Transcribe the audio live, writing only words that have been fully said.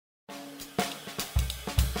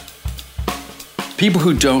People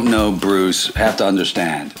who don't know Bruce have to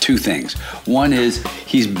understand two things. One is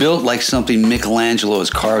he's built like something Michelangelo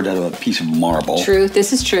has carved out of a piece of marble. True,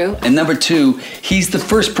 this is true. And number two, he's the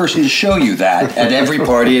first person to show you that at every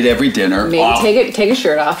party, at every dinner. Maybe take his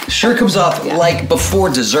shirt off. Shirt comes off like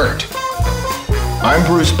before dessert. I'm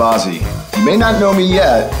Bruce Bozzi. You may not know me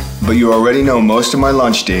yet, but you already know most of my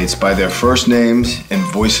lunch dates by their first names and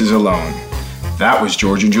voices alone. That was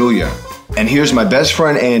George and Julia. And here's my best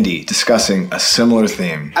friend Andy discussing a similar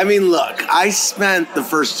theme. I mean, look, I spent the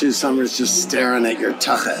first 2 summers just staring at your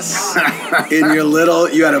tuchus. In your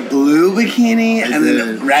you had a blue bikini and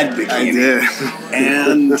then a red bikini. I did.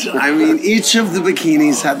 And, I mean, each of the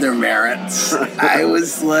bikinis had their merits. I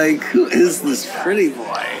was like, who is this pretty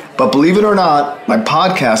boy? But believe it or not, my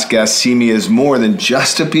podcast guests see me as more than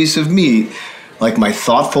just a piece of meat, like my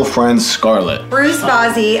thoughtful friend Scarlett. Bruce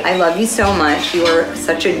Bozzi, I love you so much. You are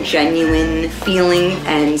such a genuine, feeling,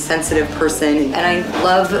 and sensitive person, and I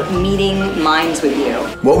love meeting minds with you.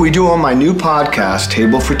 What we do on my new podcast,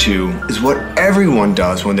 Table for Two, is what everyone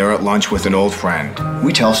does when they're at lunch with an old friend.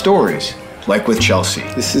 We tell stories, like with Chelsea.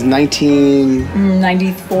 This is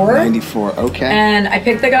 1994. 94. Okay. And I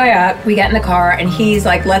picked the guy up. We get in the car, and he's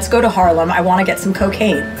like, let's go to Harlem. I want to get some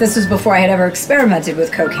cocaine. This was before I had ever experimented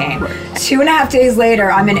with cocaine. Right. 2.5 days later,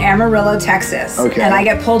 I'm in Amarillo, Texas. Okay. And I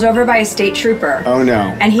get pulled over by a state trooper. Oh,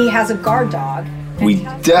 no. And he has a guard dog. We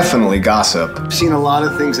definitely gossip. I've seen a lot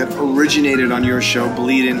of things that originated on your show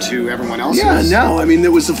bleed into everyone else's. Yeah, no. I mean,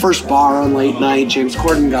 there was the first bar on late night. James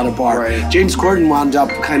Corden got a bar. Right. James Corden wound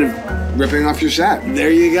up kind of ripping off your set.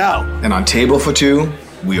 There you go. And on Table for Two,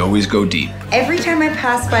 we always go deep. Every time I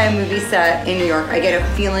pass by a movie set in New York, I get a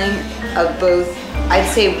feeling of both, I'd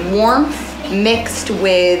say, warmth mixed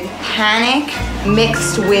with panic,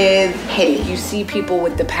 mixed with pity. You see people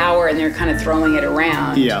with the power and they're kind of throwing it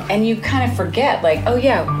around. Yeah. And you kind of forget, like, oh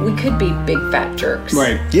yeah, we could be big fat jerks.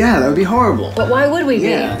 Right. Yeah, that would be horrible. But why would we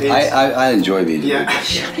be? I enjoy being Yeah.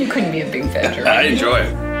 You couldn't be a big fat jerk. I enjoy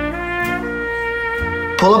it.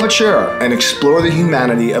 Pull up a chair and explore the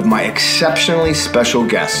humanity of my exceptionally special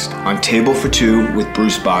guest on Table for Two with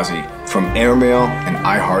Bruce Bozzi from Airmail and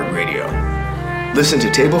iHeartRadio. Listen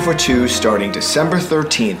to Table for Two starting December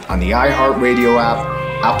 13th on the iHeartRadio app,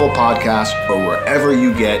 Apple Podcasts, or wherever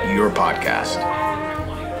you get your podcast.